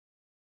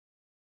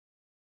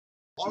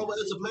all the way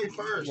to May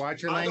 1st.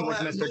 Watch your language,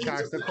 Mr.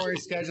 Cox. The court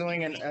is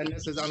scheduling, and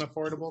this is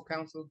unaffordable,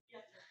 counsel.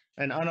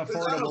 An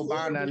unaffordable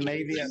bond on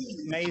May the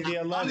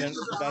 11th.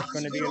 That's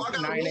going to be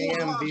at 9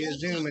 a.m. via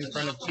Zoom in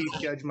front of Chief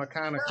Judge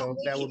McConicle.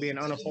 That will be an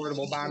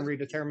unaffordable bond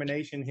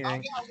redetermination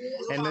hearing.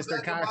 And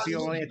Mr. Cox, you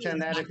only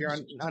attend that if you're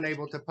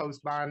unable to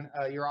post bond.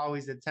 You're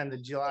always attend the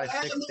July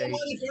 6th date.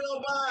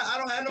 I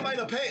don't have nobody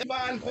to pay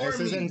bond for me. This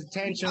is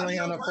intentionally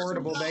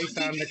unaffordable based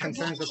on the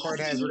concerns the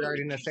court has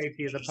regarding the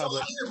safety of the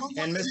public.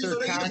 And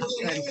Mr. Cox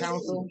and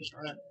counsel,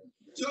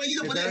 so you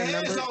can put their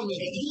hands on me.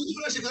 You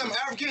do that shit because I'm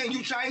African,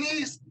 you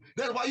Chinese.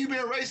 That's why you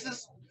being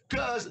racist.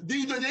 Because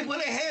they put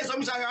their hands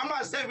on me. I'm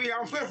not safe here.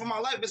 I'm fearing for my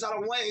life inside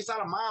of Wayne, inside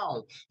of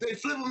Miles. They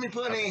flipping me,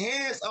 putting their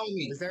hands on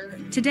me.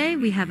 Today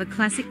we have a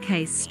classic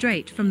case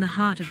straight from the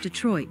heart of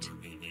Detroit.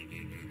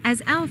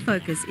 As our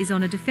focus is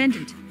on a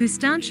defendant who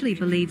staunchly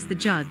believes the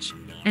judge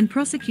and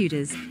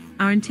prosecutors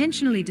are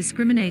intentionally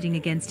discriminating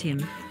against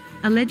him,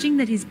 alleging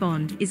that his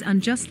bond is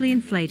unjustly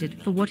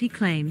inflated for what he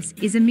claims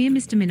is a mere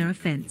misdemeanor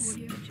offense.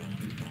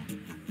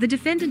 The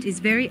defendant is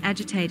very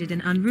agitated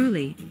and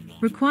unruly,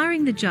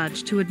 requiring the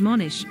judge to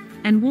admonish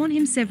and warn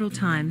him several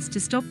times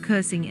to stop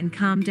cursing and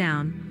calm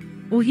down,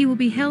 or he will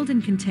be held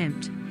in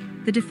contempt.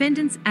 The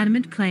defendant's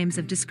adamant claims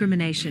of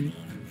discrimination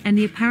and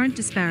the apparent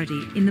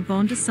disparity in the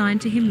bond assigned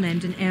to him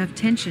lend an air of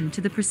tension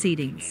to the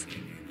proceedings.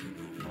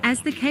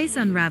 As the case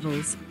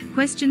unravels,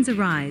 questions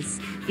arise: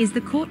 is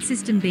the court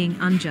system being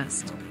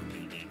unjust,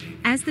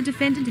 as the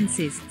defendant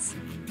insists,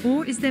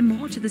 or is there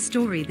more to the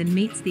story than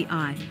meets the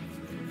eye?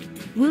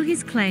 Will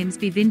his claims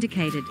be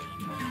vindicated,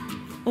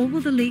 or will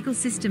the legal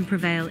system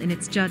prevail in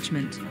its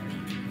judgment?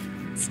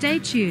 Stay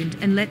tuned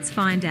and let's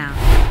find out.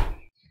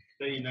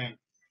 Say your name.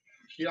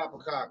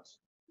 Cox.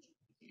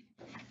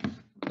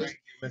 Thank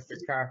you, Mr.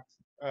 Cox.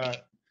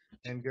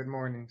 And good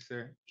morning,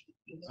 sir.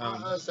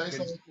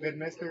 Did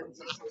Mr.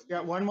 Yeah,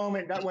 one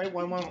moment. Wait,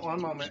 one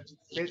moment.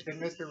 Did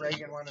Mr.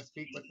 Reagan want to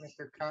speak with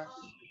Mr. Cox?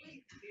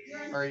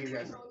 Or are you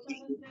guys?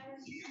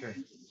 Sure.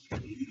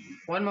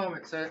 One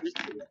moment, sir.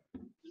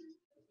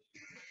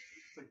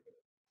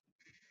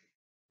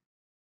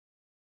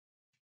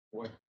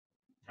 Boy,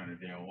 trying to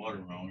damn water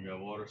wrong. You got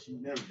water. She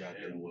never got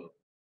that well.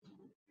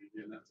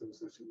 Yeah, not till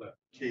since she left.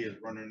 Kids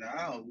running the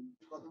house.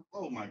 Fucking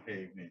blow my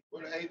caveman.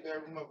 What the 8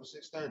 bedroom up for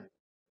 630?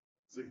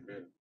 6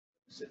 bedroom.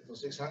 For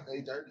 600,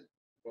 830?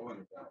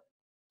 400,000.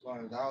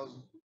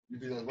 400,000. You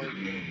think that's worth it?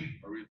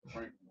 Aretha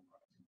Franklin.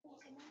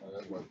 Oh,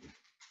 that's worth it.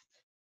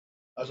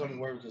 That's only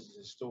worth because it's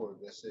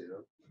historic. That's it,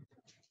 though.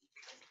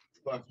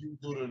 But if you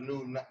do the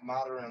new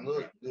modern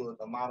look, do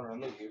the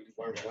modern look, it's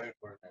worth way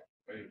for that.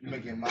 You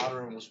make it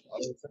modern with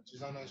other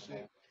features on that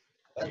shit.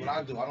 That's what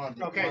I do. I don't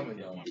do plumbing,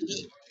 though.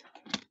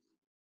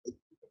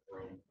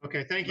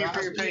 Okay, thank you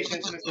for your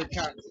patience, Mr.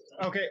 Cox.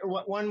 Okay,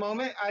 one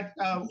moment. I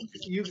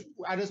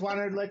just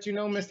wanted to let you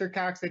know, Mr.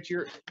 Cox, that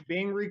you're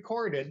being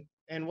recorded,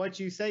 and what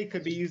you say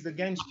could be used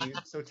against you.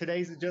 So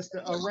today's just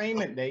an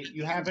arraignment date.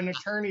 You have an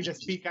attorney to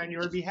speak on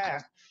your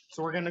behalf.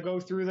 So we're going to go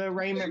through the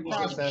arraignment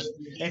process.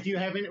 If you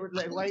have any,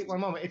 wait one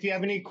moment. If you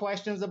have any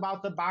questions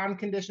about the bond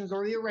conditions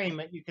or the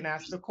arraignment, you can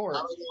ask the court.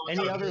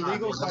 Any other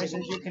legal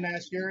questions, you can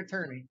ask your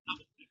attorney.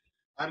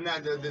 I'm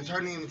not. The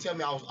attorney didn't tell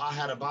me I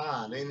had a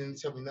bond. They didn't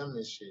tell me none of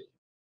this shit.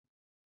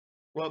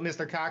 Well,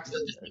 Mr. Cox,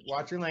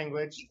 watch your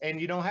language.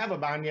 And you don't have a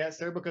bond yet,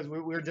 sir, because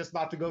we're just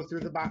about to go through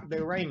the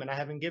arraignment. I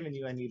haven't given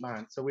you any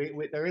bond. So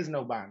there is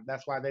no bond.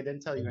 That's why they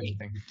didn't tell you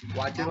anything.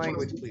 Watch your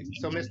language, please.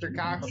 So, Mr.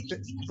 Cox,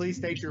 please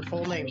state your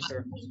full name,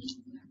 sir.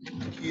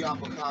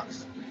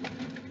 Cox.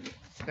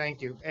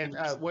 Thank you. And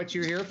what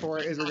you're here for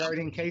is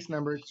regarding case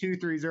number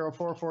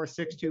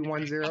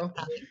 230446210,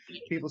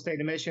 People's State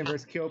of Michigan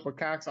versus Keopa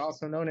Cox,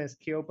 also known as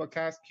Keopa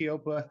Cox,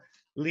 Keopa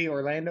Lee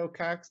Orlando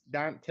Cox,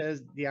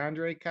 Dantes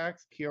DeAndre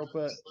Cox,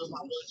 Keopa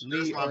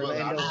Lee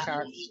Orlando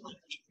Cox.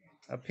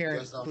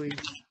 Appearance, please.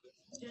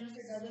 Can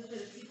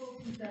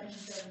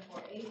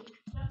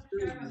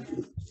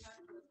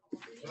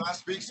I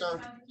speak,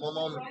 sir? One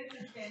moment.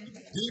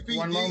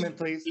 One moment,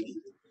 please.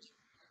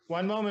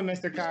 One moment,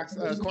 Mr. Cox.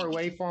 Court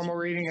waive formal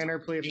reading, enter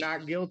plea of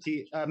not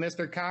guilty.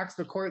 Mr. Cox,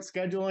 the court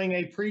scheduling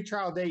a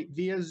pretrial date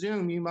via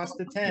Zoom. You must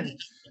attend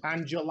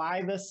on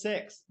July the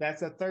 6th.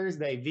 That's a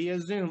Thursday via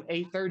Zoom,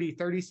 8:30,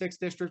 36th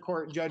District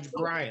Court, Judge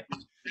Bryant.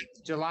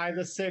 July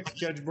the 6th,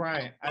 Judge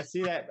Bryant. I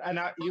see that. And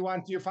you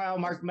want your file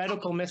marked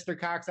medical, Mr.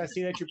 Cox. I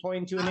see that you're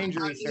pointing to an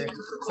injury, sir.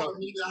 So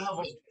I have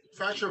a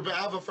fracture. I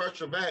have a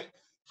fracture back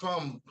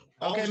from.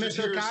 Okay,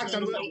 Mr. Cox.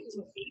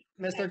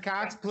 Mr.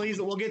 Cox, please,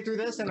 we'll get through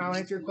this and I'll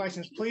answer your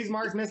questions. Please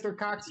mark Mr.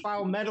 Cox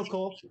file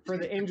medical for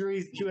the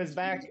injuries to his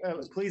back.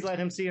 Please let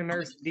him see a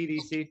nurse,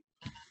 DDC.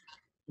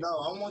 No,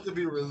 I want to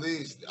be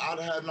released. I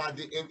have not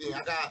did anything.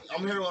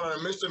 I'm here on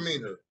a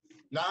misdemeanor,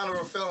 not on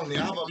a felony.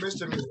 I have a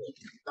misdemeanor.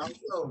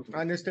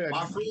 Understood.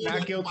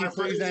 Not guilty,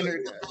 please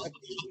enter.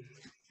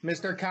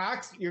 Mr.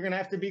 Cox, you're going to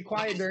have to be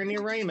quiet during the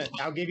arraignment.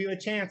 I'll give you a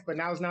chance, but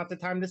now is not the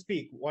time to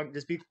speak.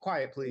 Just be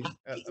quiet, please.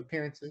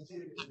 Appearances.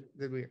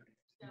 Did we?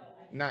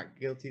 Not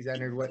guilty is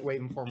entered.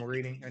 Waiving formal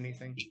reading.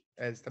 Anything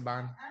as to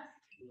bond?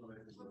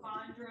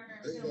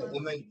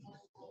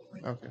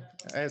 Okay.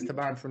 As to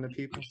bond from the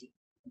people.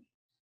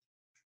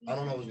 I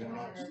don't know what's going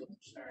on.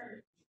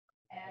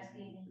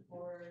 Asking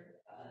for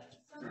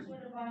some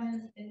sort of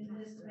bond in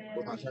this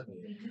matter.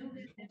 We do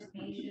this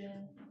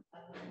information,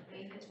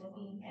 based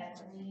looking at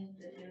the means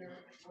that there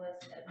was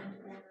an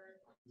order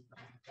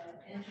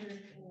entered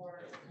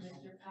for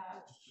Mr.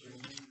 Cox in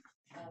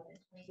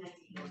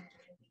 2019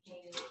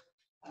 indicated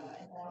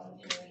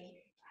involuntary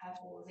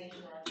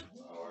hospitalization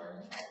or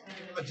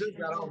I just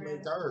got out May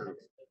 3rd.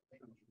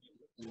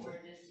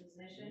 or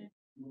disposition.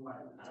 And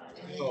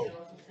then So it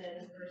also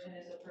said this person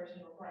is a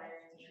person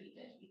requiring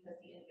treatment because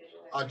the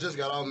individual. I just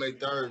got out May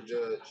 3rd,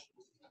 Judge.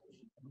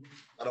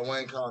 Out of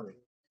Wayne County.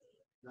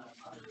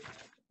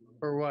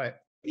 For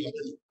what? Your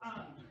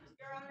Honor,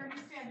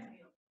 you stand with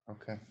you.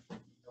 Okay.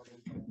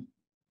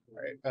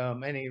 All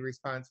right. Any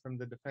response from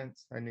the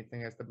defense?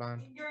 Anything as to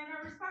bond? Your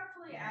Honor,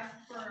 respectfully ask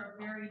for a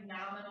very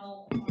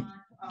nominal bond.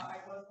 I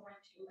was going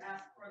to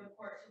ask for the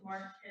court to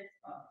mark his,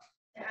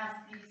 to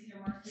ask DC to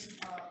mark his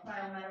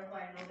file medical.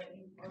 I know that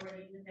you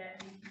already did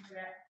that. Thank you for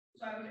that.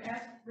 So I would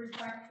ask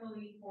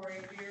respectfully for a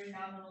very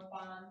nominal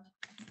bond,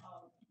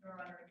 Your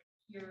Honor,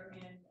 here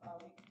in, we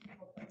hope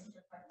that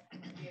Mr. Cox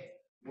can get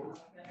the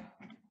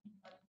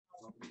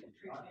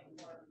treatment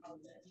or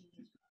that he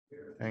needs.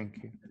 Thank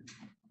you.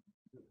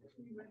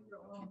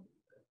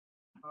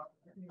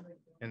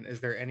 And is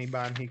there any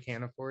bond he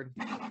can't afford?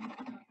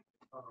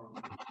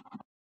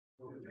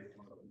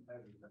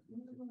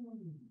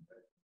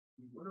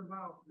 What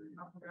about,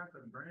 I forgot the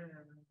brand,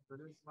 but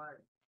it's like,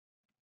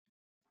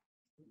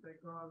 what they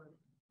call it?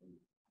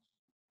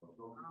 I don't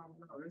know,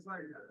 it's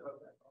like,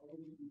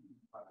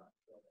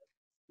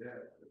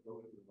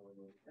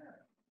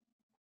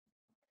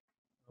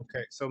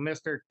 Okay, so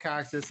Mr.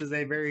 Cox, this is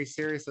a very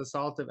serious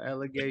assaultive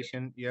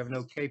allegation. You have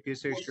no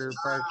capious history or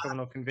prior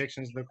criminal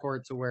convictions the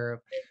court's aware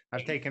of.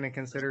 I've taken into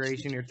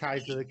consideration your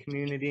ties to the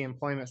community,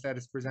 employment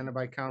status presented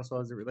by counsel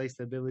as it relates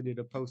to ability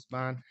to post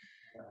bond,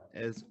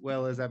 as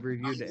well as I've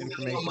reviewed the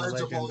information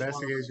alleged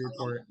investigators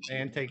report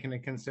and taken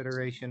into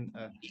consideration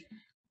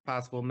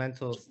possible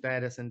mental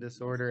status and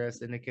disorder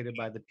as indicated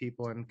by the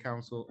people and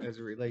counsel as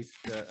it relates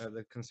to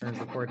the concerns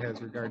the court has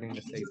regarding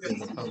the safety of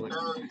the public.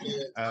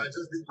 I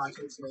just beat my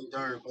case May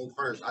 3rd, May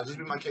 1st. I just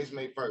beat my case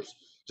May 1st.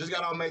 Just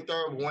got out May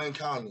 3rd with Wayne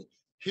County.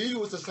 He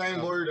was the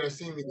same lawyer that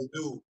seen me to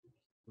do.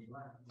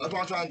 That's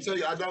what I'm trying to tell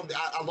you. I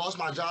lost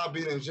my job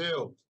being in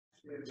jail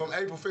from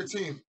April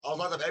 15th. I was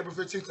locked up April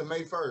 15th to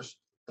May 1st.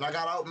 And I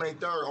got out May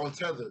 3rd on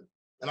tether.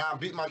 And I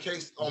beat my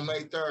case on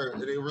May 3rd.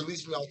 And they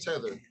released me on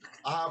tether.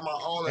 I have my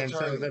own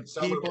attorney. And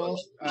so the people,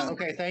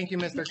 okay, thank you,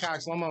 Mr.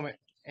 Cox. One moment.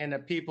 And the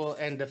people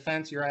and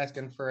defense, you're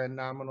asking for a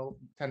nominal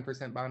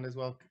 10% bond as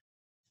well?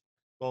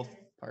 Both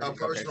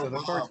parties. Okay, so the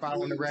court's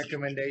following the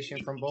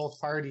recommendation from both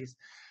parties.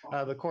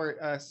 The court,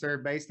 sir,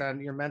 based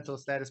on your mental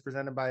status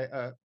presented by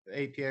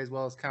APA as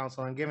well as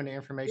counsel, and given the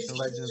information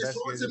alleged in the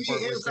investigative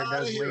report, which there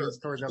does lean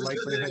towards a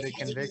likelihood of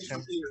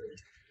conviction.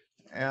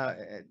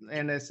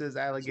 And this is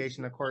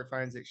allegation the court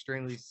finds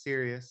extremely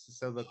serious.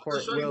 So the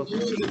court will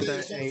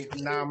set a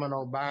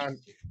nominal bond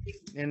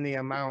in the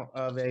amount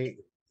of a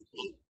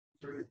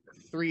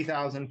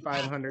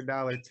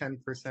 $3,500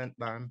 10%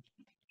 bond.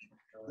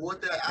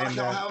 What the? I don't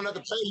have enough to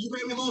pay. You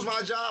made me lose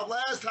my job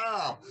last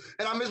time,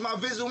 and I missed my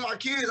visit with my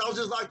kids. I was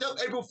just locked up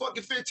April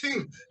fucking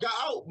 15th. Got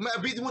out.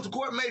 Went to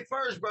court May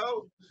 1st,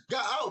 bro.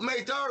 Got out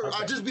May 3rd.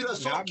 Okay. I just beat a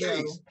assault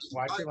case.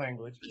 Watch your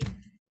language.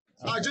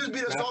 I just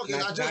beat a assault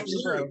case.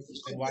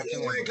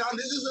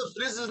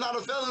 This is not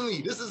a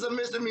felony. This is a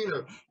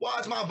misdemeanor.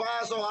 Watch my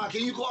bond so high.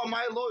 Can you call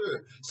my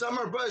lawyer?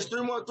 Summer Brush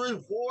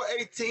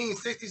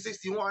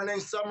 313-418-6061.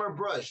 Named Summer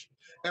Brush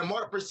and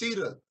Mark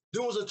Preceda.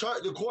 There was the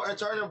court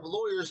attorney of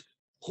lawyers.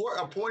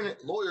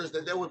 Court-appointed lawyers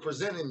that they were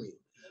presenting me.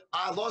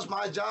 I lost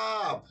my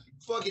job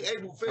fucking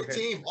April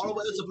 15th all the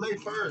way to May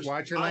 1st.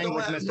 Watch your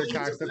language, Mr.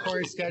 Cox. The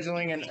court is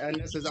scheduling, and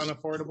this is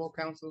unaffordable,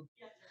 counsel?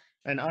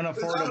 An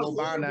unaffordable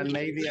bond on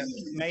May the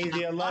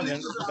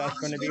 11th. That's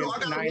going to be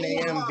at 9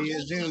 a.m. via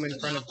Zoom in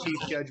front of Chief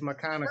Judge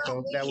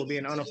McConicle. That will be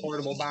an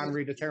unaffordable bond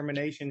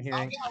redetermination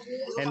hearing.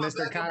 And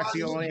Mr. Cox,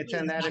 you only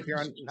attend that if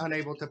you're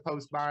unable to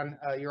post bond.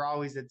 You're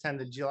always attend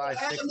the July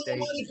 6th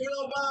date.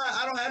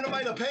 I don't have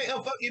nobody to pay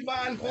a fucking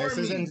bond for me. This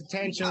is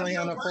intentionally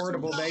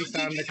unaffordable based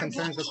on the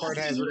concerns the court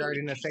has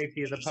regarding the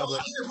safety of the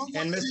public.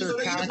 And Mr.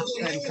 Cox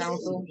and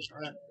counsel,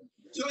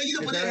 so you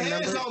can put their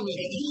hands on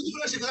me. You do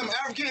that shit because I'm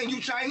African and you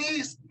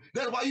Chinese?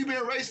 That's why you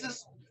being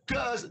racist?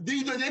 Because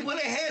they put their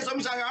hands on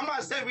me. I'm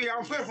not safe here.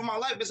 I'm fearing for my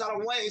life inside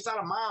of Wayne, inside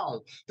of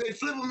Mound. They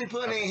flipping me,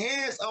 putting their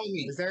hands on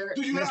me.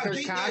 Do you not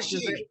get that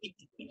shit?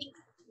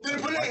 They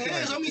put their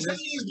hands on me inside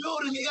this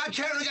building. They got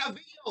camera, they got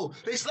video.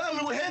 They slapped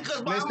me with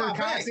handcuffs behind my back.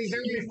 Mr. Cox, is there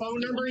a phone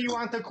number you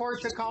want the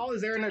court to call? Is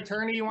there an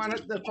attorney you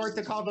want the court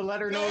to call to let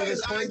her know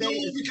this court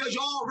date? Because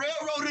y'all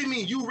railroaded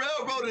me. You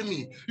railroaded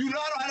me. You know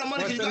I don't have the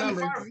money because you got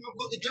me fired from my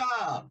fucking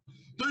job.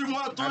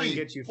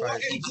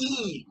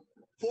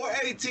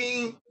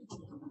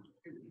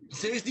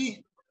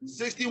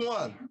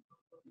 313-418-6061.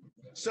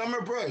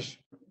 Summer Brush.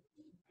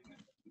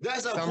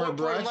 That's a Summer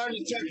Brush.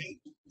 learning technique.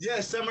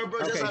 Yes, Summer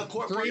Bridge. That's our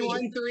court.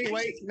 313.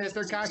 Wait,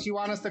 Mr. Cox, you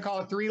want us to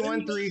call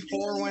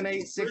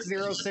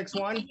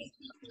 313-418-6061?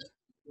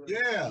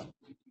 Yeah.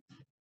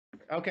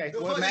 Okay.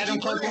 Well, Madam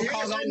Clerk will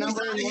call that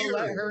number and we'll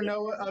let her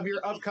know of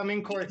your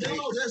upcoming court date.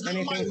 No, that's not my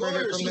Anything lawyer.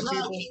 further from the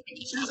people?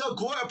 She's a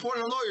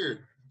court-appointed lawyer.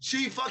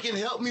 She fucking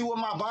helped me with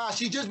my bond.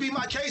 She just beat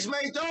my case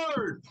May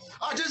 3rd.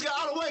 I just got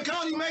out of Wayne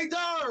County May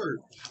 3rd.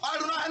 I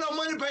do not have no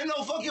money to pay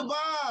no fucking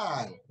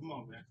bond. Come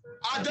on, man.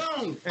 I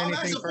don't. I'm Anything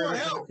asking for further from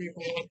help. the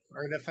people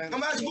or defense?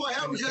 I'm asking for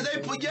help because they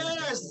put,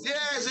 yes,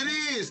 it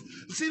is.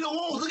 See the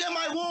wounds. Look at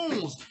my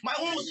wounds. My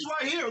wounds is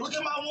right here. Look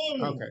at my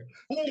wounds. Okay.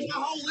 My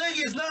whole leg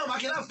is numb. I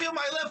cannot feel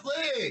my left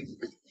leg.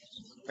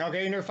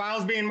 Okay, and your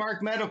file's being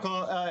marked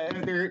medical.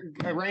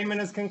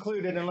 Arraignment is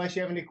concluded unless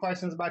you have any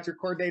questions about your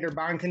court date or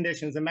bond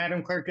conditions. And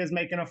Madam Clerk is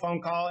making a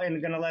phone call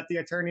and going to let the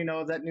attorney know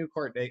of that new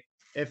court date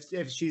if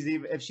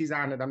she's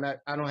on it.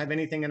 I don't have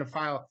anything in the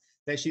file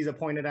that she's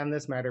appointed on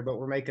this matter, but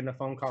we're making a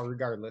phone call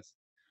regardless.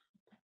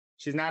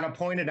 She's not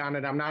appointed on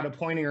it. I'm not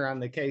appointing her on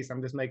the case.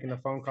 I'm just making a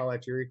phone call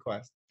at your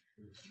request.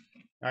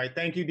 All right,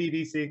 thank you,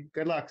 DDC.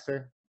 Good luck,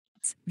 sir.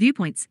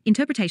 Viewpoints,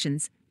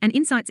 interpretations, and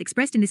insights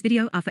expressed in this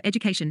video are for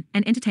education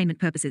and entertainment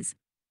purposes.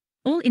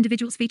 All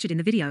individuals featured in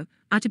the video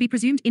are to be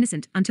presumed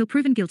innocent until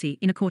proven guilty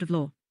in a court of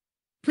law.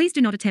 Please do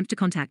not attempt to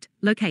contact,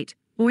 locate,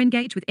 or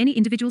engage with any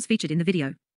individuals featured in the video.